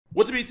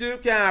What's up,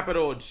 YouTube?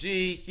 Capital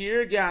G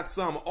here. Got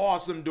some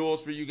awesome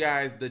duels for you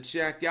guys to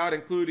check out,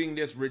 including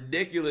this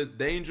ridiculous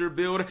danger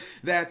build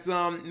that,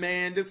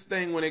 man, this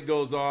thing, when it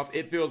goes off,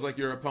 it feels like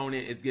your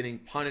opponent is getting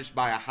punished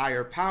by a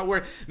higher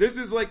power. This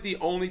is like the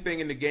only thing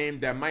in the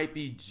game that might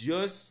be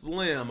just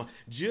slim,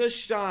 just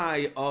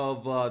shy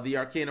of the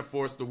Arcana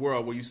Force the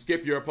World, where you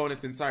skip your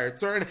opponent's entire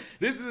turn.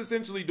 This is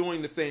essentially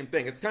doing the same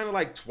thing. It's kind of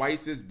like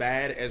twice as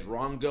bad as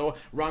Rhongo.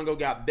 Rhongo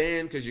got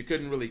banned because you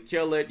couldn't really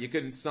kill it, you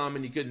couldn't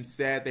summon, you couldn't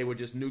set. They would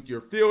just nuke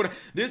your field.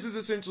 This is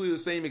essentially the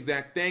same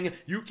exact thing.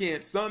 You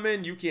can't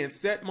summon, you can't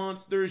set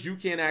monsters, you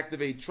can't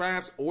activate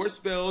traps or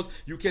spells,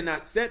 you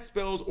cannot set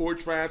spells or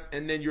traps,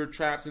 and then your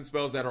traps and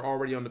spells that are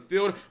already on the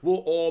field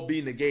will all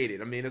be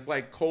negated. I mean, it's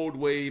like Cold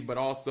Wave, but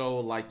also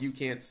like you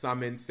can't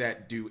summon,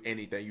 set, do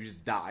anything. You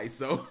just die.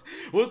 So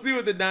we'll see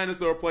what the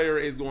dinosaur player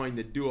is going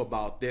to do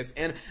about this.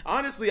 And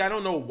honestly, I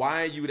don't know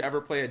why you would ever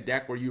play a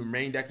deck where you're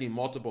main decking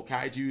multiple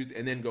kaijus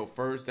and then go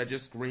first. That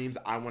just screams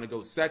I want to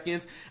go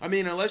second. I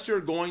mean, unless you're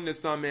going to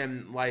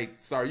summon like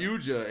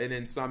Saryuja and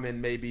then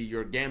summon maybe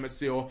your Gamma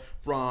Seal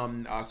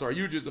from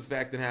Saryuja's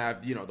effect and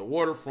have, you know, the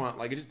waterfront.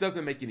 Like, it just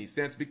doesn't make any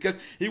sense, because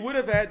he would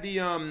have had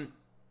the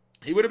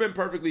he would have been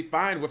perfectly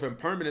fine with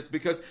impermanence,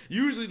 because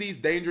usually these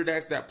danger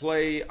decks that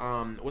play,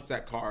 what's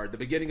that card? The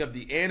beginning of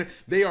the end,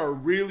 they are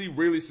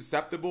really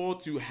susceptible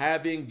to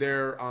having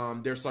their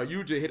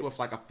Saryuja hit with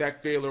like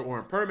effect failure or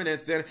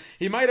impermanence, and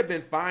he might have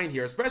been fine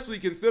here, especially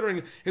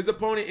considering his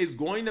opponent is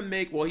going to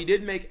make, well, he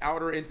did make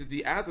Outer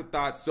Entity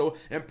Azathoth, so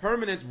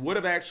impermanence would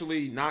have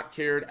actually not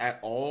cared at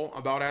all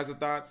about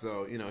Azathoth,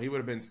 so, you know, he would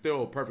have been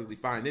still perfectly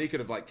fine. Then he could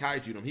have like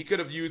kaiju'd him. He could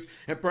have used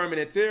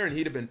impermanence here and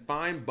he'd have been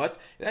fine, but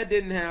that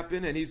didn't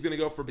happen, and he's going to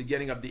go for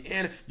beginning of the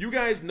end. You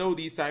guys know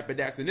these type of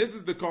decks, and this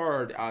is the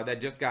card that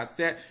just got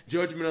set,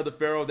 Judgment of the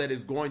Pharaoh, that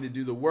is going to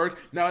do the work.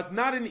 Now, it's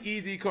not an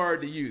easy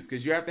card to use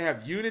because you have to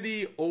have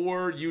Unity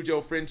or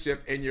Yujo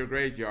Friendship in your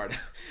graveyard.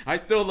 I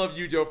still love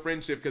Yujo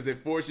Friendship because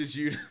it forces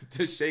you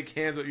to shake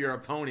hands with your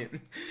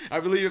opponent. I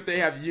believe if they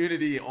have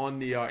Unity on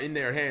the in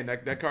their hand,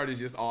 that card is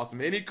just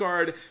awesome. Any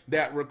card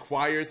that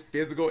requires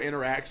physical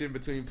interaction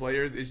between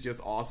players is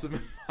just awesome,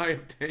 in my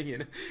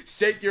opinion.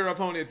 Shake your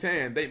opponent's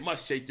hand. They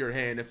must shake your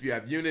hand if you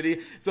have Unity.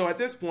 So at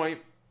this point,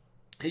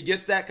 he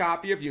gets that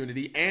copy of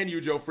Unity and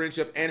Yujo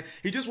Friendship, and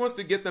he just wants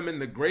to get them in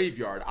the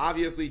graveyard.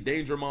 Obviously,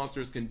 danger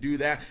monsters can do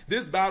that.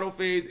 This battle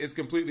phase is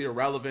completely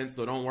irrelevant,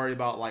 so don't worry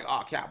about like,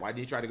 oh, Cap, why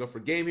did you try to go for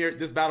game here?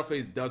 This battle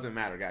phase doesn't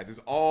matter, guys.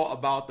 It's all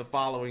about the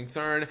following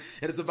turn,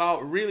 and it's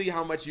about really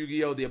how much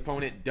Yu-Gi-Oh! The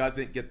opponent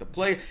doesn't get to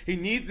play. He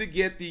needs to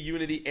get the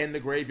Unity in the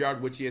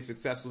graveyard, which he has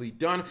successfully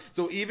done.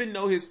 So even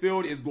though his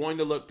field is going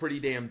to look pretty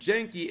damn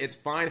janky, it's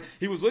fine.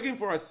 He was looking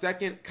for a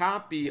second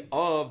copy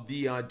of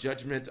the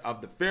Judgment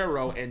of the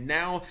Pharaoh, and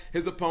now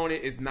his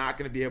opponent is not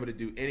going to be able to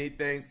do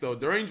anything. So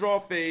during draw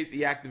phase, he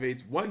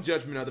activates one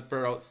Judgment of the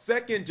Pharaoh,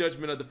 second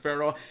Judgment of the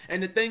Pharaoh,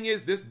 and the thing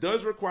is, this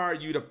does require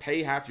you to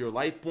pay half your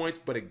life points,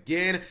 but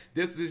again,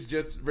 this is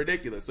just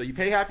ridiculous. So you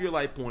pay half your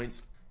life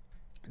points,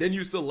 then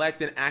you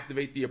select and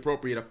activate the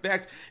appropriate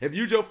effect. If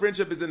Yujo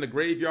Friendship is in the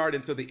graveyard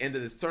until the end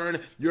of this turn,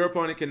 your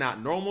opponent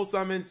cannot normal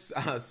summon,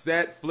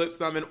 set, flip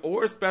summon,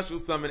 or special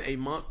summon a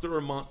monster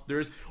or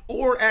monsters,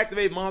 or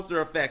activate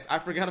monster effects. I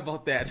forgot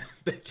about that.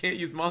 They can't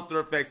use monster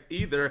effects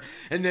either.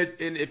 And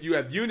if you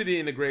have Unity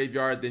in the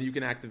graveyard, then you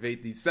can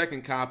activate the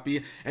second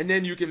copy, and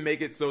then you can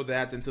make it so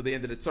that until the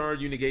end of the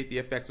turn, you negate the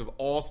effects of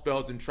all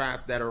spells and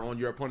traps that are on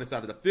your opponent's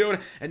side of the field,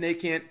 and they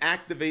can't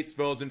activate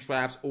spells and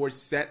traps or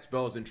set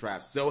spells and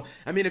traps. So,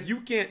 I mean, if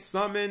you can't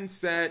summon,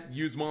 set,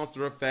 use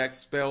monster effects,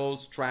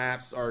 spells,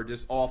 traps, or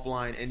just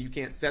offline, and you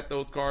can't set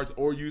those cards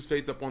or use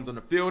face-up ones on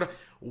the field,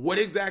 what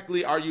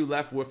exactly are you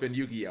left with in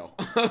Yu-Gi-Oh?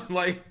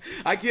 Like,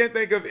 I can't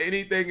think of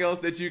anything else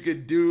that you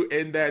could do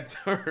in that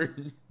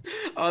turn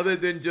other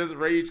than just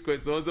rage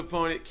quit. So his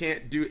opponent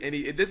can't do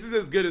any. This is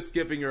as good as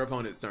skipping your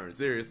opponent's turn.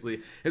 Seriously,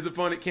 his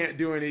opponent can't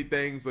do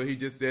anything, so he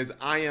just says,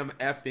 I am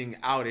effing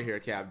out of here,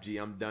 Cap G,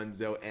 I'm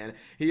donezo, and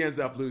he ends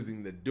up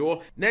losing the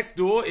duel. Next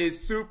duel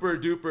is super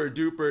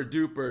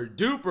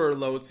duper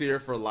low tier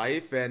for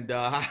life, and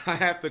I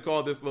have to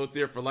call this low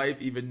tier for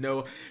life, even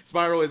though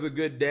Spiral is a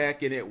good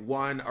deck and it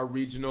won a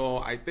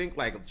regional, I think,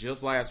 like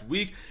just last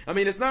week. I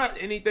mean, it's not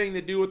anything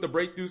to do with the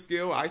breakthrough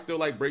skill. I still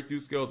like breakthrough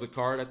skill as a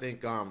card. I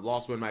think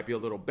Lost One might be a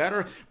little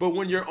better, but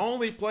when you're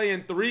only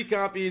playing 3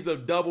 copies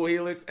of Double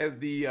Helix as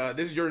the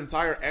this is your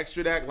entire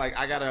extra deck, like,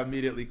 I gotta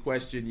immediately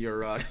question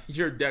your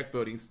your deck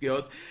building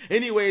skills.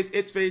 Anyways,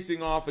 it's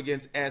facing off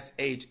against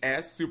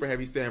SHS, Super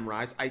Heavy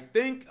Samurais. I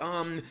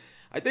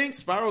think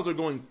Spirals are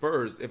going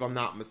first, if I'm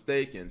not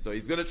mistaken. So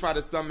he's going to try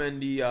to summon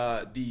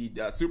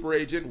the Super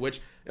Agent, which,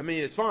 I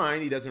mean, it's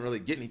fine. He doesn't really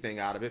get anything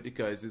out of it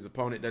because his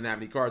opponent doesn't have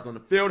any cards on the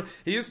field.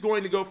 He is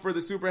going to go for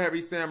the Super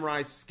Heavy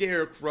Samurai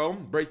Scarecrow.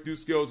 Breakthrough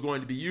skill is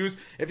going to be used.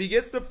 If he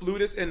gets the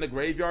Flutus in the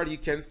graveyard, he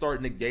can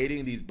start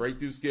negating these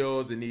breakthrough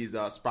skills and these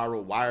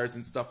spiral wires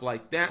and stuff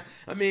like that.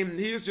 I mean,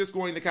 he is just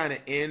going to kind of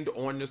end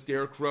on the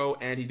Scarecrow,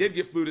 and he did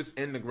get Flutus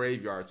in the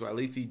graveyard, so at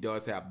least he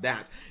does have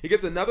that. He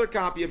gets another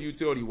copy of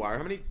Utility Wire.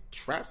 How many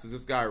traps is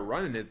this guy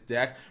running his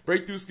deck?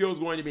 Breakthrough skill is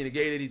going to be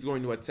negated. He's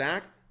going to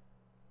attack.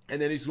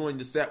 And then he's going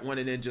to set one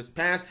and then just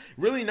pass.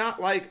 Really not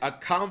like a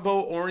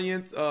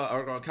combo-oriented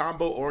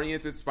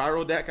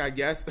spiral deck, I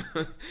guess.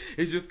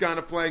 He's just kind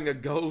of playing a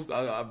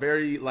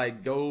very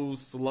like go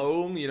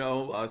slow, you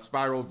know,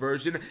 spiral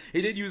version.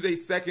 He did use a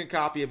second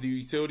copy of the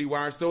utility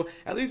wire, so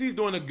at least he's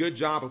doing a good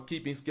job of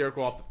keeping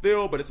Scarecrow off the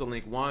field, but it's a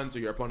link 1, so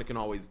your opponent can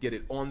always get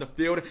it on the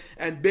field.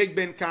 And Big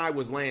Ben Kai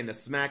was laying the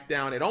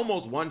smackdown. It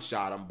almost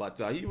one-shot him, but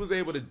he was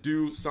able to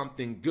do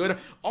something good.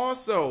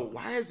 Also,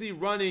 why is he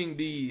running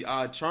the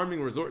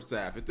Charming Resort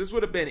Staff? If this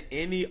would have been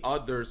any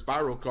other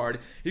spiral card,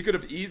 he could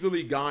have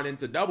easily gone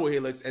into double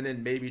helix and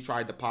then maybe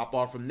tried to pop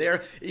off from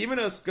there. Even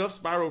a scuff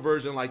spiral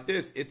version like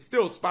this, it's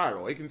still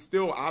spiral. It can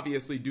still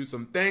obviously do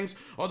some things,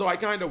 although I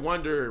kind of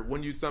wonder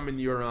when you summon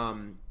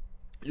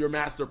your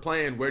master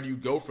plan, where do you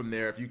go from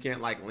there if you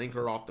can't like link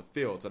her off the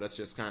field? So that's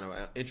just kind of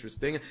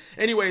interesting.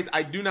 Anyways,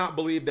 I do not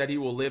believe that he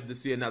will live to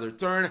see another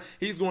turn.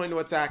 He's going to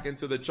attack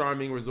into the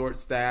Charming Resort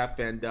Staff.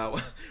 And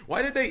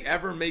why did they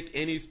ever make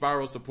any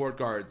spiral support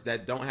cards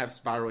that don't have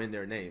spiral in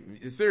their name?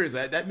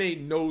 Seriously, that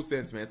made no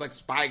sense, man. It's like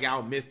Spy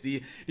Gal,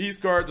 Misty. These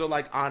cards are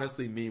like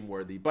honestly meme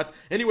worthy. But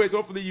anyways,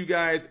 hopefully you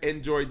guys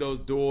enjoyed those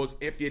duels.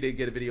 If you did,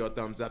 get a video a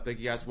thumbs up. Thank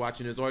you guys for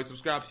watching. As always,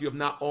 subscribe if you have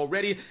not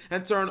already,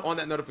 and turn on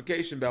that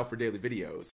notification bell for daily videos.